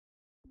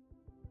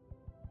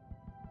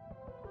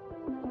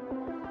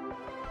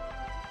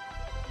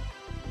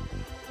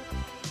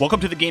Welcome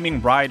to the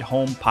Gaming Ride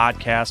Home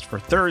podcast for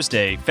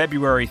Thursday,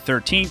 February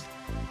 13th.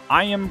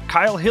 I am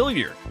Kyle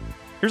Hilliard.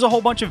 Here's a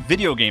whole bunch of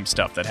video game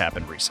stuff that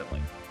happened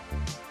recently.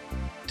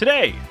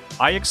 Today,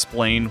 I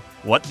explain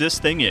what this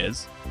thing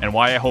is and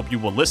why I hope you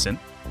will listen.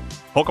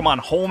 Pokemon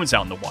Home is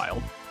out in the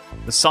wild.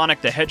 The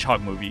Sonic the Hedgehog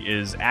movie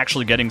is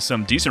actually getting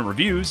some decent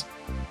reviews.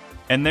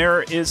 And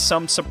there is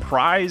some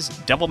surprise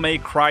Devil May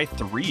Cry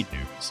 3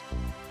 news.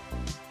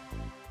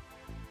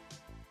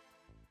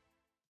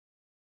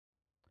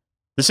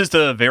 This is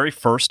the very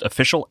first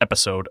official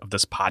episode of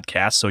this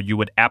podcast, so you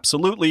would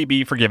absolutely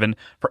be forgiven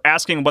for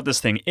asking what this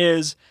thing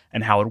is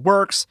and how it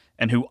works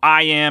and who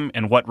I am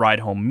and what Ride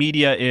Home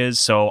Media is,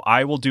 so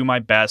I will do my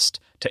best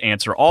to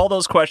answer all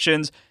those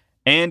questions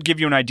and give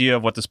you an idea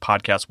of what this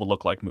podcast will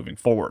look like moving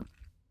forward.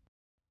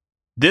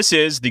 This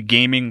is the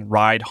Gaming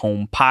Ride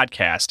Home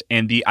podcast,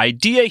 and the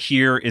idea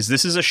here is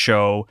this is a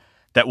show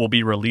that will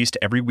be released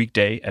every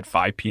weekday at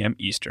 5 p.m.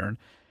 Eastern,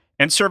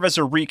 and serve as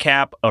a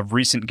recap of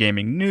recent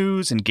gaming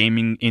news and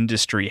gaming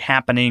industry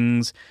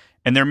happenings.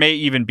 And there may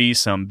even be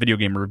some video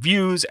game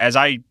reviews as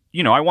I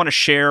want to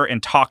share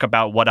and talk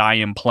about what I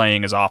am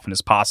playing as often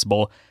as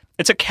possible.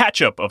 It's a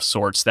catch-up of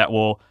sorts that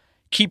will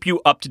keep you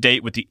up to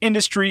date with the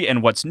industry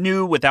and what's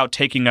new without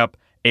taking up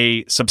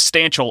a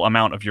substantial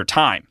amount of your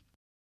time.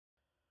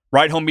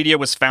 Ride Home Media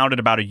was founded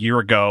about a year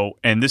ago,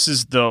 and this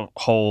is the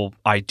whole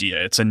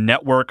idea. It's a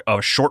network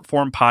of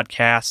short-form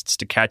podcasts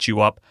to catch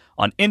you up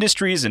on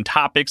industries and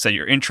topics that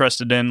you're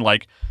interested in,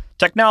 like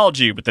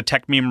technology with the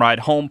Tech Meme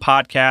Ride Home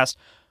podcast,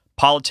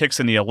 politics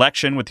and the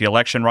election with the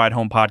Election Ride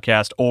Home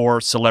podcast, or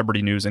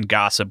celebrity news and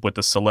gossip with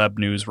the Celeb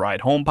News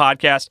Ride Home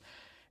podcast.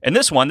 And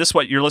this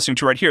what you're listening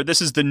to right here,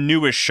 this is the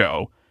newest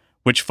show,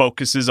 which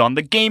focuses on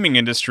the gaming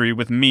industry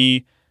with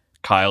me,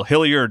 Kyle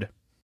Hilliard.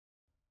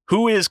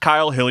 Who is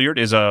Kyle Hilliard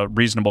is a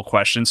reasonable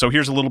question, so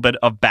here's a little bit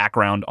of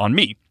background on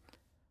me.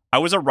 I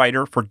was a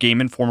writer for Game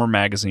Informer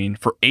magazine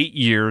for 8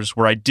 years,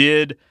 where I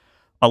did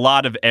a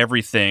lot of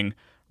everything,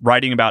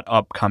 writing about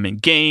upcoming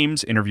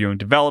games, interviewing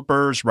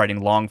developers,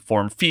 writing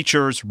long-form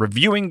features,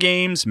 reviewing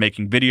games,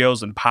 making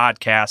videos and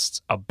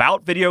podcasts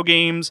about video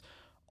games,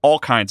 all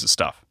kinds of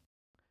stuff.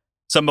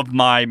 Some of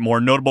my more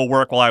notable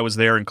work while I was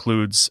there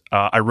includes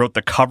I wrote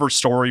the cover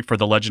story for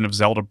The Legend of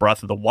Zelda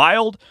Breath of the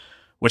Wild,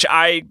 which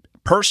I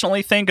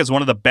personally think is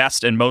one of the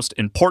best and most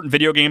important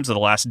video games of the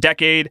last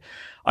decade.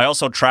 I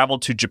also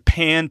traveled to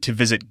Japan to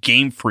visit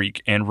Game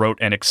Freak and wrote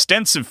an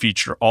extensive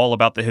feature all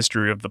about the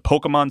history of the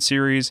Pokemon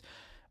series.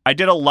 I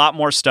did a lot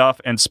more stuff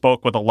and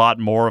spoke with a lot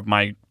more of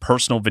my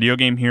personal video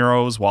game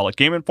heroes while at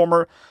Game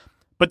Informer,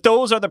 but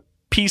those are the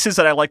pieces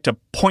that I like to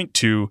point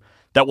to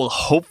that will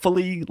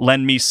hopefully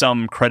lend me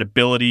some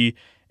credibility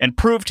and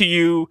prove to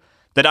you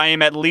that I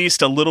am at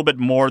least a little bit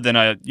more than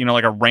a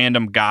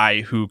random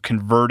guy who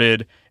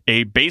converted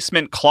a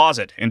basement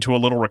closet into a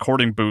little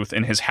recording booth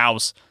in his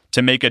house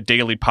to make a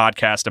daily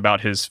podcast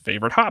about his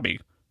favorite hobby,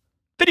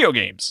 video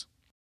games.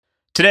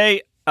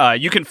 Today,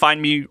 you can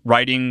find me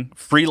writing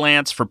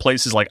freelance for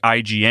places like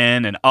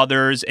IGN and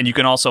others, and you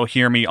can also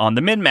hear me on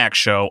the MinMax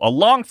Show, a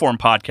long-form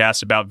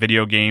podcast about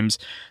video games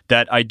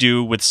that I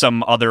do with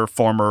some other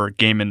former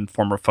Game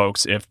Informer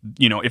folks. If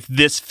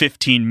this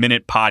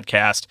 15-minute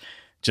podcast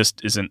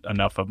just isn't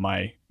enough of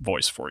my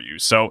voice for you.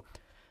 So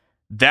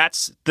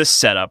that's the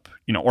setup,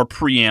 or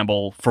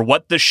preamble for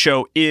what the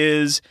show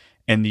is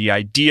and the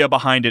idea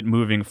behind it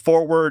moving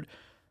forward.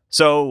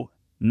 So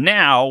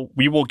now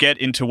we will get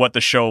into what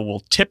the show will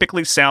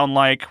typically sound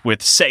like,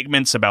 with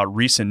segments about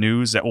recent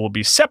news that will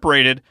be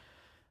separated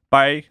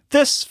by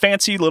this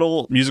fancy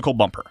little musical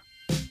bumper.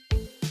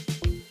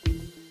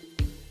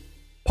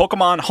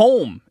 Pokemon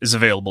Home is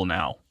available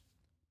now.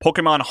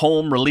 Pokemon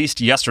Home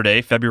released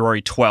yesterday,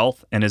 February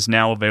 12th, and is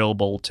now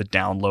available to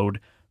download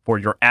for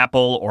your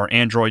Apple or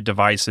Android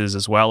devices,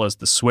 as well as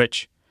the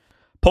Switch.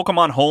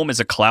 Pokemon Home is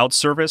a cloud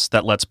service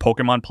that lets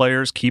Pokemon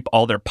players keep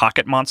all their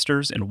pocket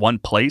monsters in one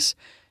place,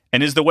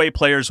 and is the way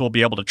players will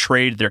be able to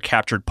trade their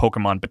captured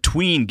Pokemon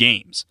between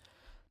games.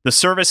 The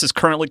service is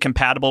currently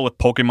compatible with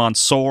Pokemon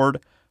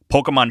Sword,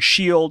 Pokemon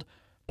Shield,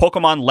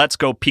 Pokemon Let's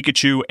Go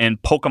Pikachu,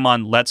 and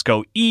Pokemon Let's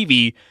Go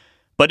Eevee,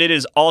 but it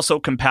is also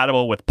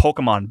compatible with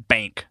Pokemon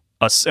Bank,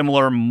 a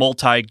similar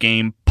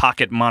multi-game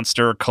pocket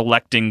monster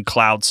collecting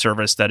cloud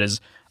service that is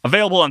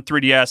available on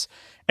 3DS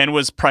and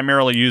was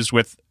primarily used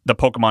with the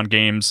Pokemon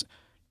games,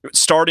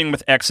 starting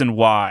with X and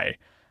Y,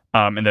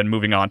 and then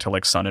moving on to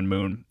like Sun and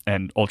Moon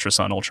and Ultra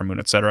Sun, Ultra Moon,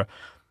 etc.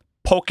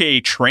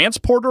 Poke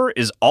Transporter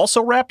is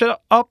also wrapped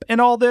up in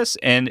all this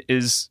and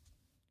is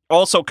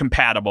also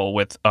compatible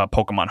with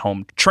Pokemon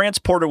Home.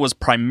 Transporter was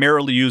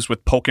primarily used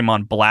with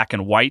Pokemon Black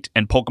and White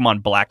and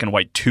Pokemon Black and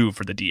White 2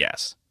 for the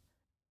DS.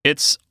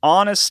 It's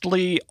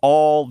honestly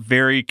all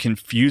very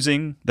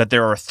confusing that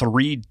there are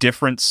 3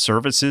 different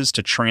services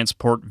to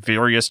transport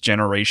various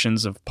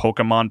generations of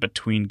Pokemon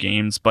between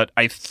games, but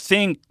I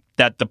think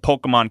that the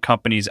Pokemon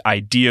Company's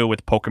idea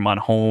with Pokemon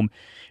Home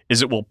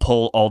is it will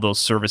pull all those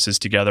services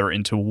together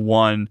into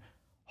one,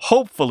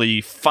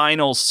 hopefully,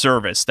 final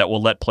service that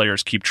will let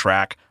players keep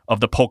track of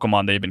the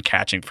Pokemon they've been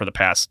catching for the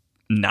past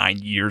 9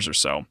 years or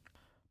so.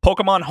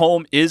 Pokemon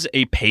Home is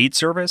a paid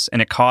service,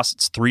 and it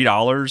costs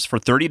 $3 for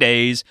 30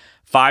 days,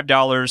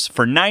 $5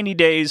 for 90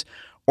 days,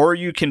 or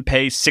you can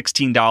pay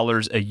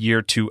 $16 a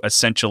year to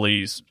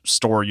essentially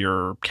store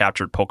your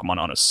captured Pokemon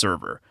on a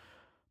server.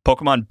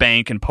 Pokemon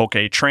Bank and Poke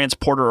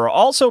Transporter are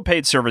also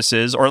paid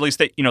services, or at least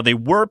they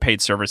were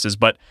paid services,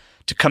 but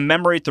to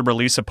commemorate the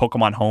release of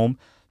Pokemon Home,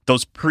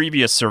 those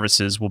previous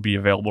services will be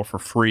available for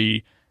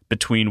free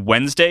between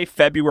Wednesday,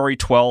 February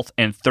 12th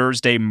and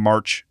Thursday,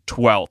 March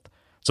 12th.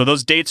 So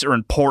those dates are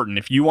important.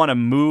 If you want to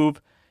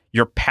move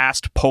your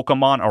past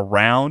Pokemon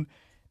around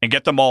and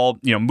get them all,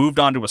 moved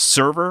onto a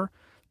server,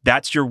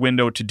 that's your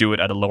window to do it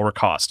at a lower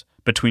cost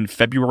between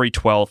February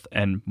 12th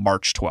and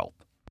March 12th.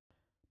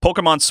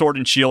 Pokemon Sword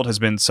and Shield has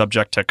been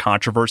subject to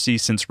controversy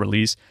since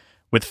release,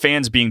 with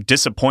fans being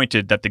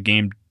disappointed that the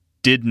game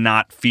did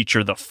not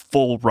feature the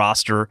full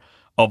roster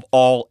of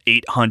all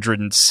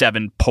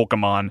 807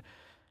 Pokemon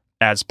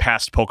as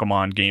past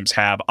Pokemon games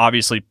have.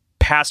 Obviously,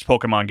 past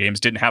Pokemon games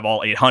didn't have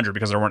all 800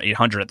 because there weren't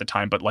 800 at the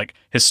time, but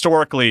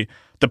historically,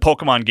 the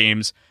Pokemon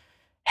games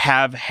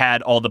have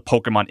had all the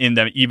Pokemon in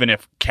them, even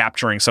if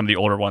capturing some of the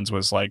older ones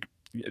was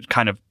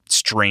kind of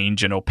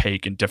strange and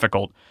opaque and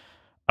difficult.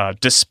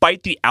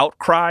 Despite the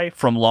outcry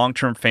from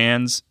long-term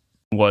fans,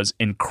 was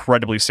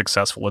incredibly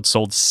successful. It has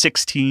sold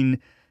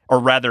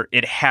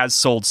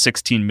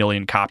 16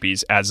 million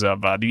copies as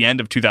of the end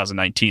of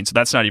 2019. So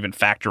that's not even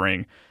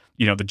factoring,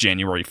 the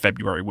January,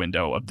 February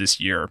window of this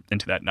year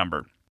into that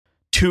number.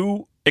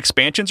 2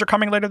 expansions are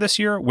coming later this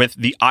year, with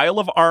the Isle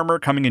of Armor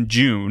coming in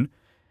June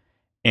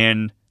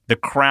and the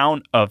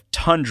Crown of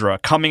Tundra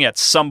coming at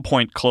some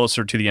point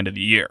closer to the end of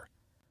the year.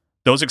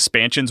 Those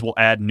expansions will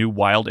add new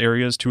wild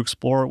areas to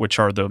explore, which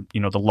are the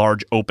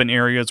large open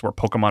areas where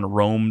Pokemon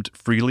roamed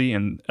freely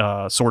in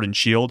Sword and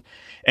Shield.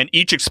 And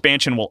each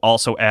expansion will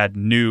also add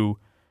new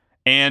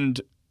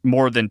and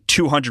more than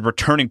 200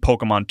 returning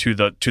Pokemon to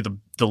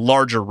the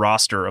larger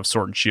roster of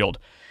Sword and Shield.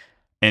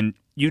 And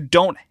you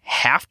don't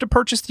have to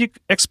purchase the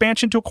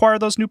expansion to acquire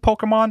those new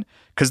Pokemon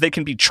because they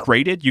can be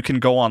traded. You can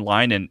go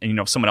online and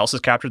if someone else has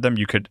captured them,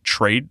 you could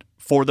trade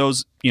for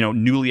those,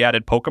 newly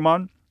added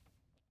Pokemon.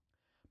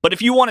 But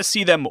if you want to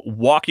see them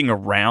walking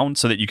around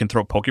so that you can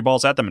throw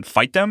Pokeballs at them and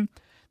fight them,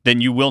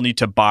 then you will need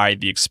to buy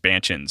the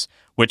expansions,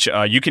 which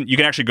you can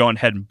actually go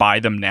ahead and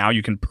buy them now.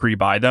 You can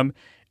pre-buy them.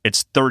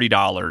 It's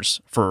 $30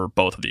 for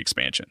both of the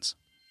expansions.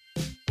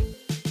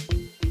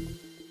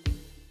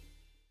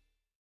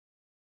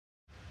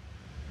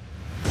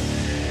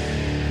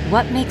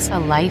 What makes a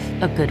life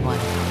a good one?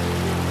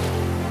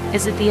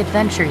 Is it the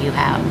adventure you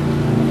have?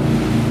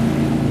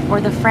 Or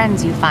the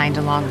friends you find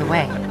along the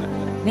way?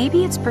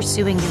 Maybe it's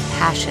pursuing your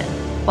passion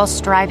while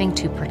striving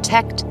to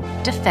protect,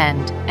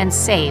 defend, and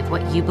save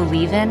what you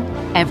believe in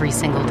every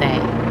single day.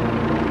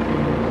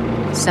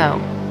 So,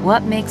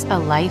 what makes a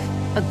life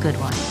a good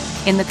one?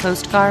 In the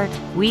Coast Guard,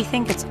 we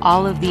think it's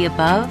all of the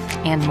above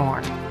and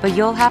more, but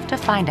you'll have to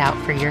find out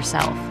for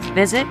yourself.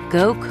 Visit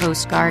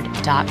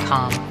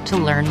gocoastguard.com to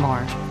learn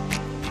more.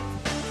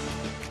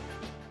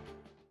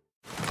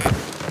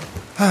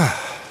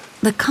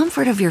 The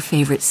comfort of your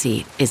favorite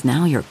seat is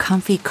now your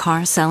comfy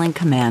car-selling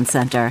command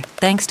center,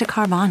 thanks to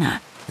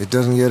Carvana. It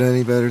doesn't get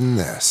any better than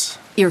this.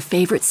 Your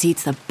favorite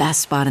seat's the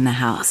best spot in the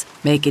house.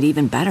 Make it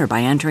even better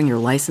by entering your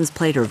license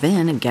plate or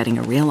VIN and getting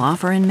a real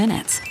offer in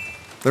minutes.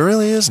 There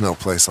really is no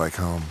place like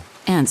home.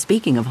 And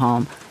speaking of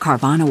home,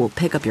 Carvana will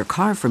pick up your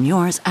car from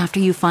yours after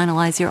you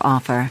finalize your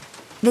offer.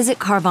 Visit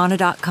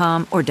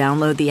Carvana.com or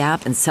download the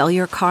app and sell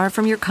your car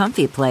from your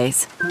comfy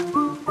place.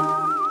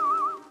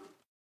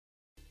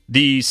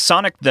 The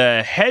Sonic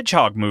the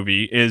Hedgehog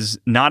movie is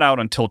not out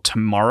until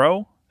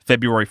tomorrow,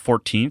 February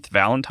 14th,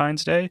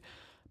 Valentine's Day,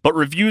 but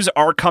reviews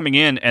are coming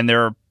in and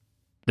they're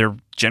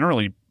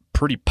generally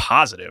pretty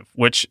positive,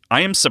 which I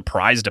am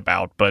surprised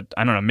about, but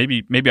I don't know,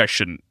 maybe I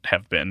shouldn't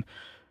have been.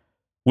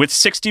 With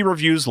 60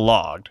 reviews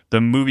logged, the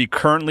movie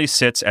currently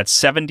sits at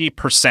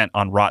 70%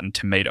 on Rotten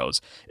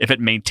Tomatoes. If it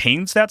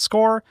maintains that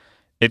score,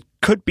 it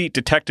could beat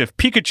Detective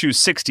Pikachu's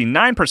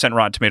 69%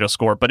 Rotten Tomatoes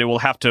score, but it will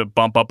have to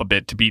bump up a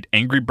bit to beat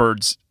Angry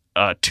Birds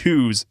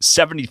 2's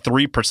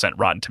 73%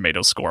 Rotten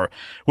Tomatoes score,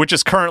 which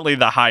is currently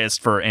the highest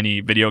for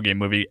any video game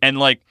movie.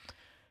 And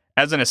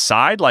as an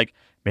aside,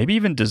 maybe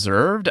even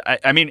deserved.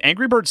 I mean,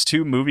 Angry Birds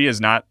 2 movie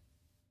is not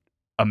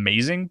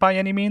amazing by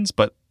any means,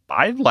 but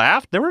I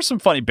laughed. There were some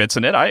funny bits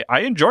in it. I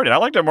enjoyed it. I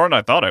liked it more than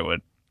I thought I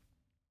would.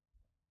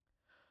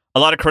 A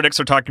lot of critics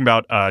are talking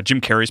about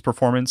Jim Carrey's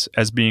performance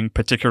as being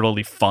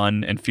particularly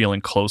fun and feeling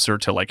closer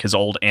to his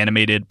old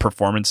animated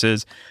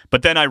performances.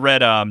 But then I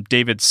read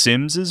David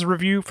Sims's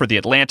review for The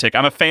Atlantic.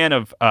 I'm a fan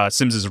of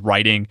Sims's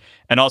writing,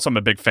 and also I'm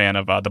a big fan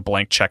of the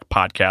Blank Check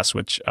podcast,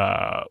 which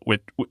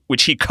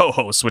he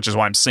co-hosts, which is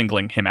why I'm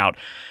singling him out.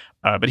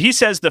 But he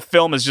says the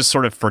film is just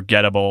sort of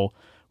forgettable,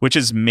 which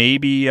is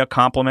maybe a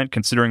compliment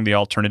considering the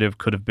alternative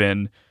could have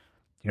been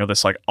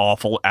this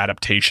awful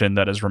adaptation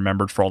that is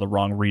remembered for all the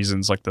wrong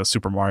reasons, like the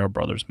Super Mario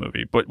Brothers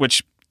movie. But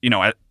which,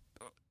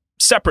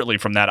 separately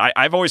from that,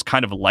 I've always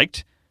kind of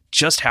liked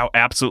just how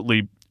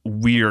absolutely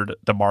weird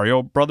the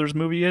Mario Brothers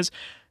movie is.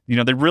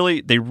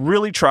 They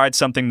really tried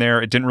something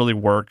there. It didn't really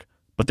work,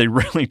 but they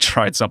really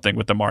tried something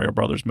with the Mario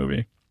Brothers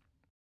movie.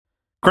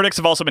 Critics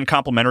have also been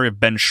complimentary of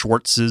Ben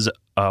Schwartz's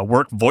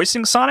work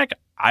voicing Sonic.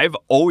 I've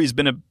always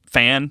been a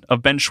fan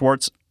of Ben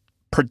Schwartz,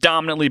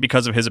 predominantly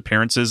because of his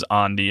appearances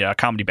on the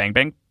Comedy Bang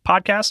Bang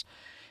podcast.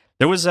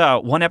 There was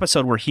one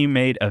episode where he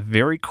made a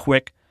very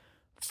quick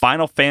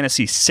Final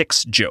Fantasy VI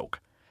joke,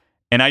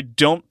 and I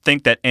don't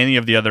think that any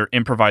of the other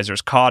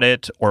improvisers caught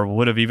it or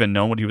would have even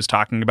known what he was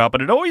talking about,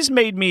 but it always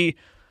made me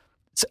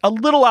a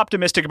little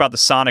optimistic about the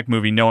Sonic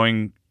movie,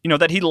 knowing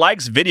that he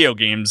likes video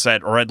games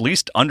or at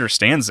least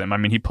understands them. I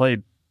mean, he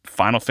played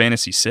Final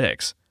Fantasy VI.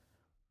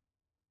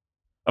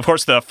 Of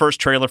course, the first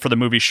trailer for the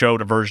movie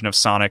showed a version of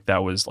Sonic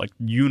that was like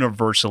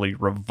universally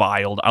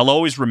reviled. I'll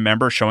always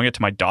remember showing it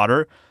to my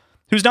daughter,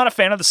 who's not a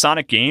fan of the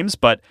Sonic games,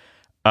 but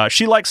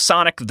she likes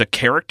Sonic the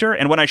character,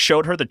 and when I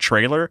showed her the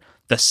trailer,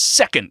 the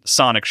second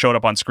Sonic showed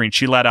up on screen,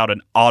 she let out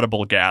an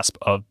audible gasp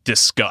of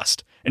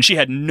disgust, and she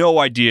had no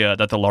idea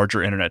that the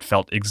larger internet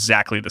felt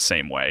exactly the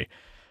same way.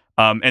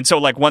 And so,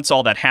 once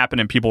all that happened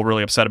and people were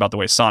really upset about the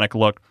way Sonic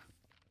looked,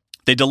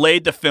 they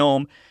delayed the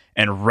film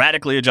and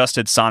radically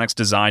adjusted Sonic's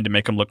design to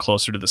make him look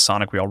closer to the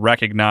Sonic we all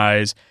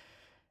recognize.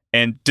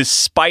 And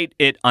despite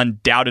it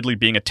undoubtedly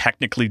being a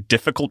technically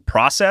difficult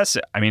process,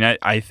 I mean,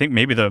 I think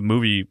maybe the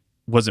movie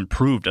was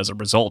improved as a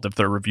result, if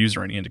their reviews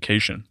are any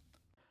indication.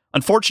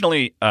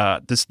 Unfortunately,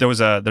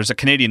 there's a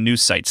Canadian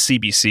news site,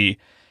 CBC,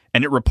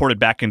 and it reported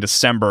back in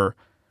December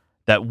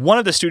that one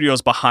of the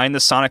studios behind the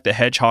Sonic the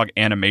Hedgehog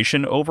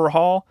animation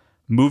overhaul,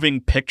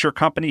 Moving Picture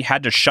Company,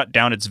 had to shut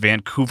down its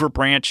Vancouver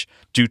branch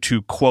due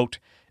to, quote,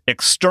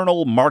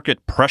 external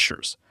market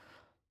pressures.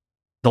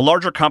 The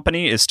larger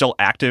company is still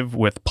active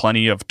with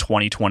plenty of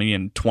 2020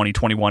 and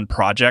 2021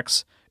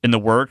 projects in the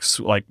works,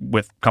 like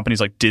with companies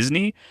like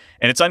Disney,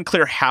 and it's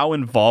unclear how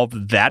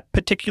involved that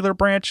particular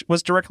branch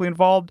was directly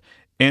involved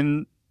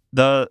in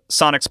the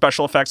Sonic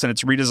special effects and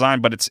its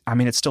redesign, but it's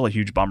still a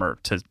huge bummer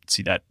to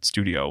see that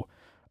studio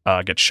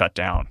get shut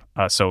down.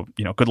 So,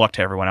 good luck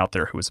to everyone out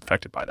there who was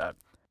affected by that.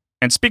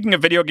 And speaking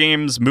of video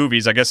games,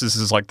 movies, I guess this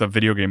is like the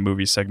video game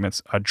movie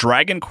segments.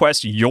 Dragon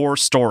Quest Your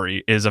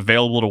Story is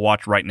available to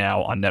watch right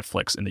now on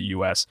Netflix in the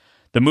US.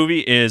 The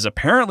movie is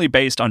apparently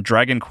based on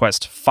Dragon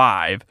Quest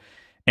V,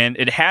 and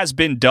it has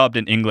been dubbed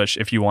in English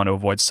if you want to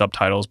avoid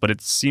subtitles, but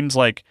it seems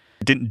like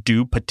it didn't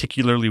do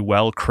particularly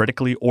well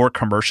critically or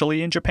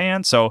commercially in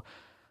Japan, so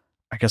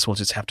I guess we'll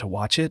just have to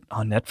watch it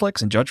on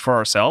Netflix and judge for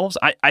ourselves.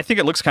 I think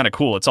it looks kind of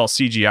cool. It's all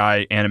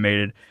CGI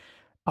animated.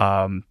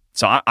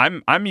 So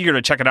I'm eager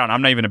to check it out.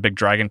 I'm not even a big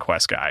Dragon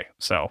Quest guy,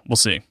 so we'll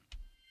see.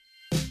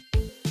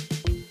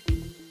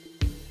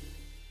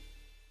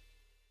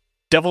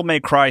 Devil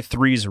May Cry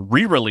 3's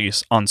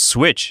re-release on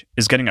Switch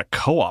is getting a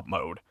co-op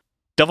mode.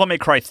 Devil May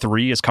Cry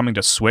 3 is coming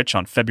to Switch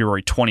on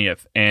February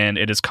 20th, and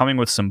it is coming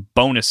with some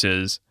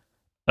bonuses,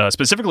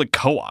 specifically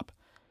co-op.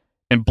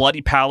 In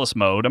Bloody Palace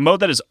mode, a mode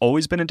that has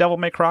always been in Devil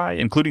May Cry,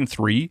 including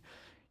 3,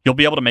 you'll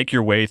be able to make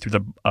your way through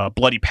the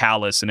Bloody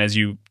Palace, and as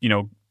you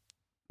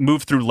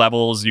move through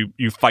levels,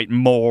 you fight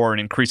more and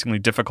increasingly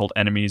difficult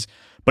enemies.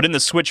 But in the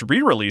Switch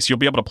re-release, you'll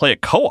be able to play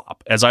it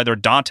co-op as either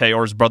Dante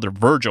or his brother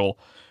Virgil,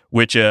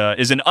 which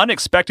is an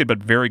unexpected but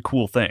very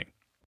cool thing.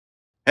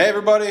 Hey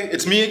everybody,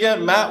 it's me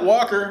again, Matt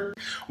Walker.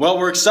 Well,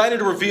 we're excited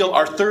to reveal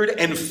our third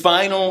and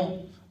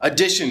final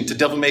addition to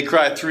Devil May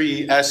Cry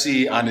 3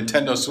 SE on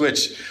Nintendo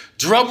Switch.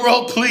 Drum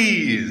roll,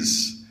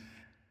 please.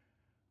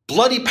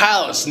 Bloody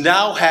Palace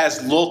now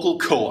has local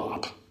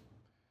co-op.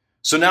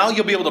 So now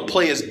you'll be able to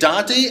play as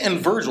Dante and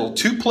Virgil,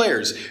 2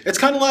 players. It's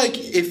kind of like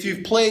if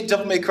you've played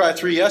Devil May Cry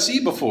 3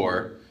 SE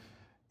before,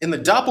 in the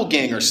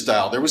Doppelganger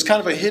style, there was kind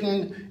of a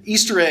hidden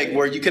Easter egg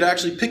where you could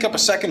actually pick up a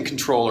second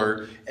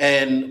controller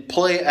and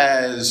play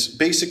as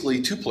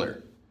basically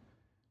 2-player.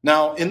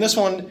 Now, in this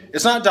one,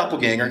 it's not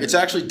Doppelganger, it's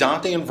actually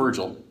Dante and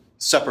Virgil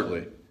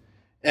separately.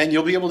 And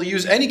you'll be able to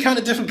use any kind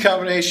of different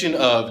combination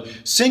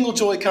of single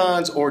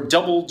Joy-Cons or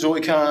double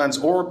Joy-Cons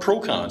or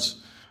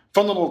Pro-Cons.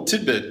 Fun little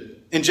tidbit.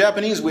 In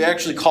Japanese, we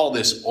actually call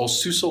this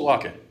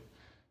osusowake.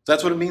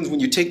 That's what it means when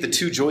you take the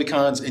 2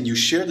 Joy-Cons and you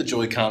share the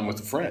Joy-Con with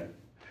a friend.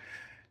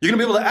 You're going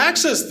to be able to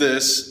access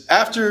this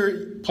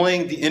after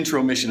playing the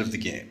intro mission of the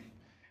game.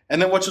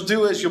 And then what you'll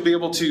do is you'll be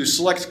able to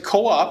select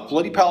co-op,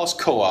 Bloody Palace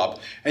co-op,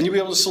 and you'll be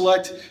able to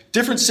select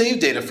different save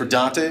data for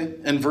Dante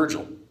and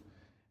Virgil.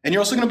 And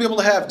you're also going to be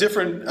able to have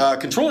different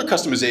controller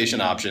customization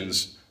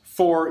options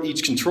for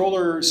each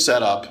controller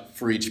setup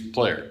for each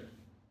player.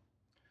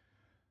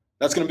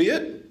 That's going to be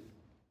it.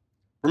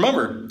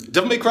 Remember,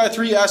 Devil May Cry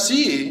 3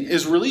 SE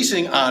is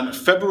releasing on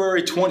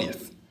February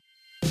 20th.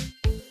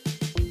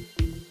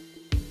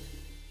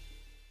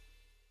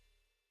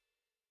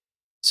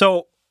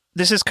 So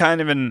this is kind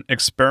of an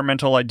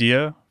experimental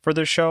idea for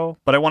this show,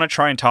 but I want to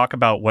try and talk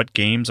about what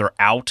games are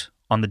out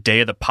on the day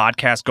of the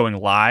podcast going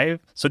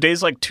live. So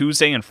days like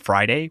Tuesday and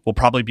Friday will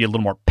probably be a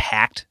little more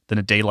packed than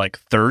a day like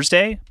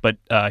Thursday, but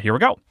here we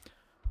go.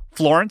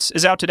 Florence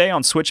is out today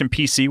on Switch and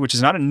PC, which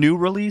is not a new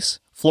release.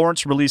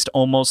 Florence released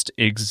almost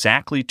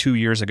exactly 2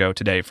 years ago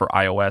today for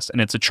iOS, and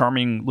it's a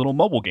charming little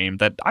mobile game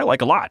that I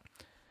like a lot.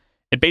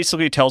 It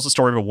basically tells the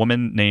story of a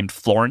woman named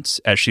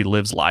Florence as she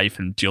lives life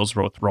and deals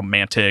with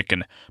romantic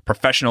and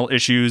professional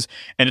issues.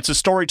 And it's a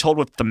story told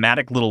with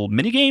thematic little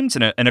minigames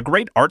and a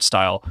great art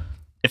style.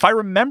 If I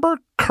remember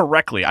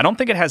correctly, I don't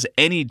think it has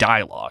any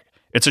dialogue.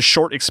 It's a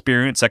short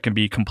experience that can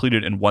be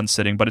completed in one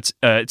sitting, but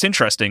it's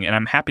interesting, and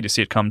I'm happy to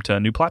see it come to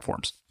new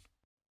platforms.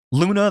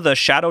 Luna the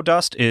Shadow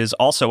Dust is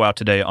also out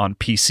today on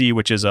PC,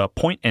 which is a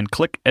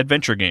point-and-click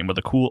adventure game with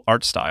a cool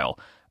art style,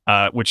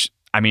 which,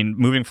 I mean,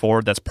 moving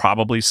forward, that's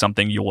probably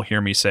something you will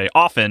hear me say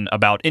often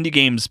about indie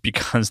games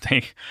because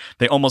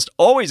they almost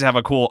always have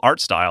a cool art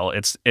style.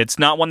 It's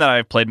not one that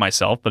I've played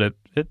myself, but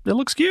it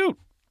looks cute.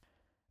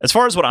 As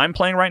far as what I'm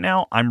playing right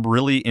now, I'm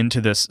really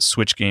into this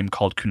Switch game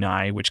called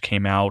Kunai, which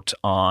came out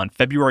on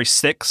February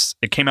 6th.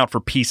 It came out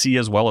for PC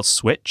as well as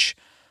Switch.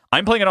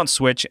 I'm playing it on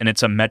Switch, and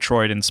it's a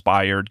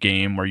Metroid-inspired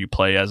game where you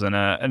play as an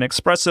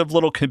expressive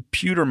little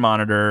computer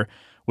monitor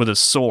with a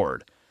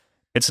sword.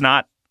 It's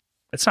not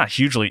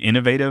hugely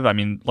innovative. I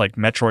mean, like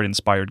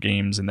Metroid-inspired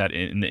games in the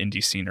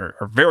indie scene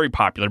are very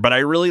popular, but I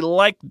really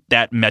like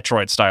that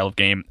Metroid style of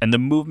game, and the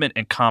movement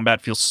and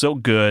combat feels so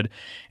good.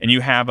 And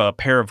you have a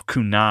pair of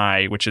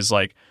kunai, which is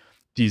like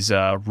these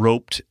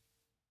roped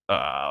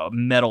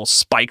metal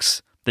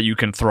spikes that you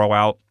can throw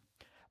out.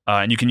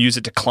 And you can use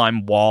it to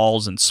climb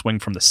walls and swing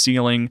from the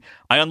ceiling.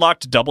 I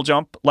unlocked Double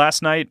Jump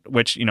last night,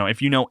 which,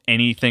 if you know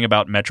anything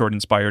about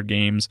Metroid-inspired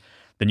games,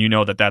 then you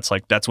know that's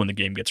when the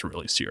game gets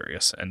really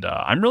serious. And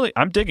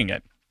I'm digging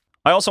it.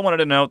 I also wanted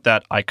to note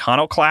that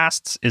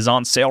Iconoclasts is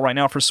on sale right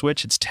now for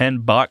Switch. It's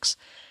 $10.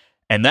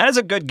 And that is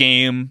a good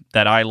game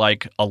that I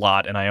like a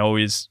lot. And I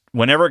always,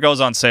 whenever it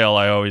goes on sale,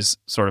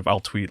 I'll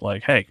tweet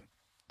like, hey,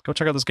 go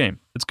check out this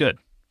game. It's good.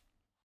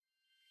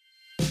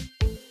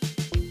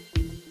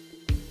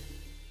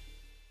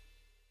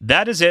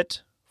 That is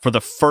it for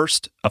the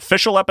first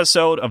official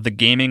episode of the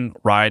Gaming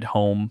Ride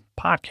Home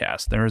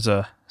podcast. There is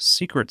a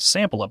secret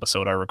sample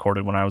episode I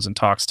recorded when I was in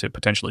talks to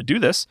potentially do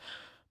this,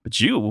 but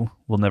you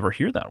will never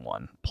hear that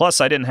one. Plus,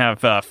 I didn't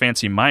have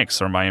fancy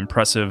mics or my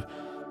impressive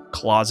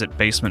closet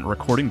basement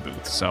recording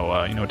booth, so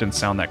it didn't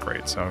sound that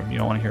great, so you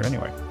don't want to hear it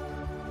anyway.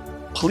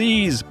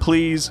 Please,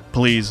 please,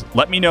 please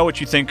let me know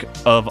what you think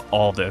of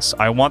all this.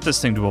 I want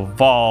this thing to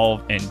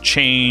evolve and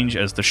change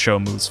as the show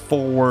moves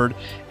forward,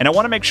 and I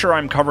want to make sure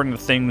I'm covering the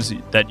things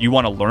that you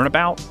want to learn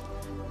about.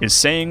 Is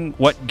saying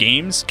what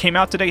games came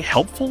out today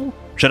helpful?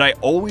 Should I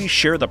always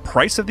share the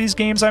price of these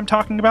games I'm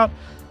talking about?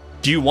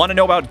 Do you want to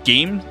know about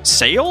game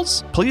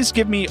sales? Please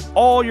give me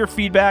all your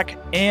feedback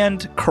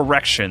and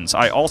corrections.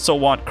 I also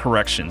want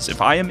corrections.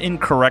 If I am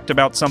incorrect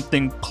about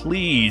something,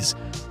 please,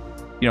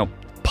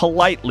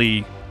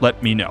 politely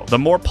let me know. The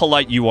more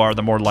polite you are,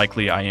 the more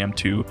likely I am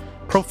to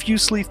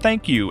profusely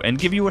thank you and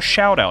give you a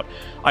shout out.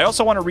 I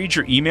also want to read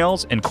your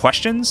emails and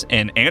questions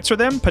and answer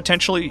them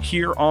potentially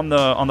here on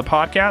the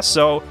podcast.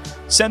 So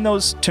send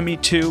those to me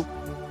too.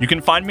 You can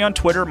find me on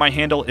Twitter. My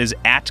handle is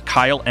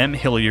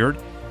 @KyleMHilliard,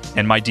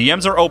 and my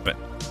DMs are open.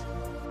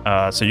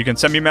 So you can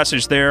send me a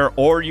message there,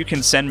 or you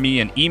can send me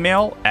an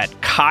email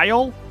at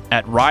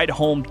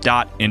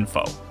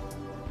kyle@ridehome.info.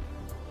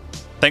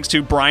 Thanks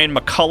to Brian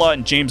McCullough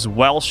and James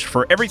Welsh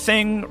for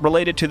everything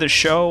related to the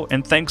show,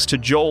 and thanks to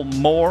Joel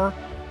Moore,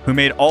 who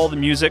made all the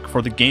music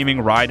for the Gaming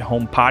Ride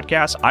Home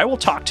podcast. I will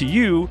talk to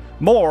you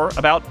more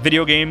about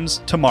video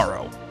games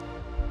tomorrow.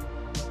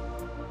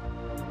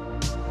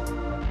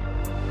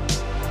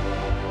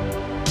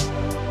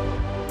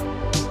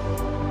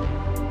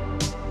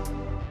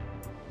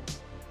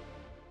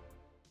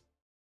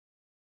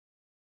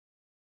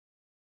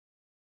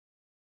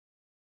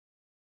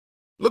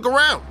 Look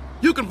around.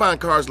 You can find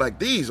cars like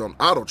these on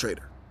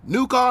AutoTrader.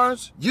 New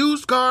cars,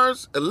 used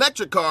cars,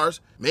 electric cars,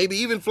 maybe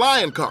even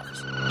flying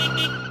cars.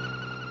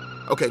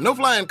 Okay, no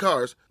flying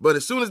cars, but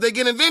as soon as they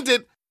get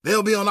invented,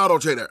 they'll be on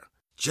AutoTrader.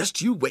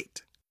 Just you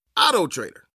wait. AutoTrader.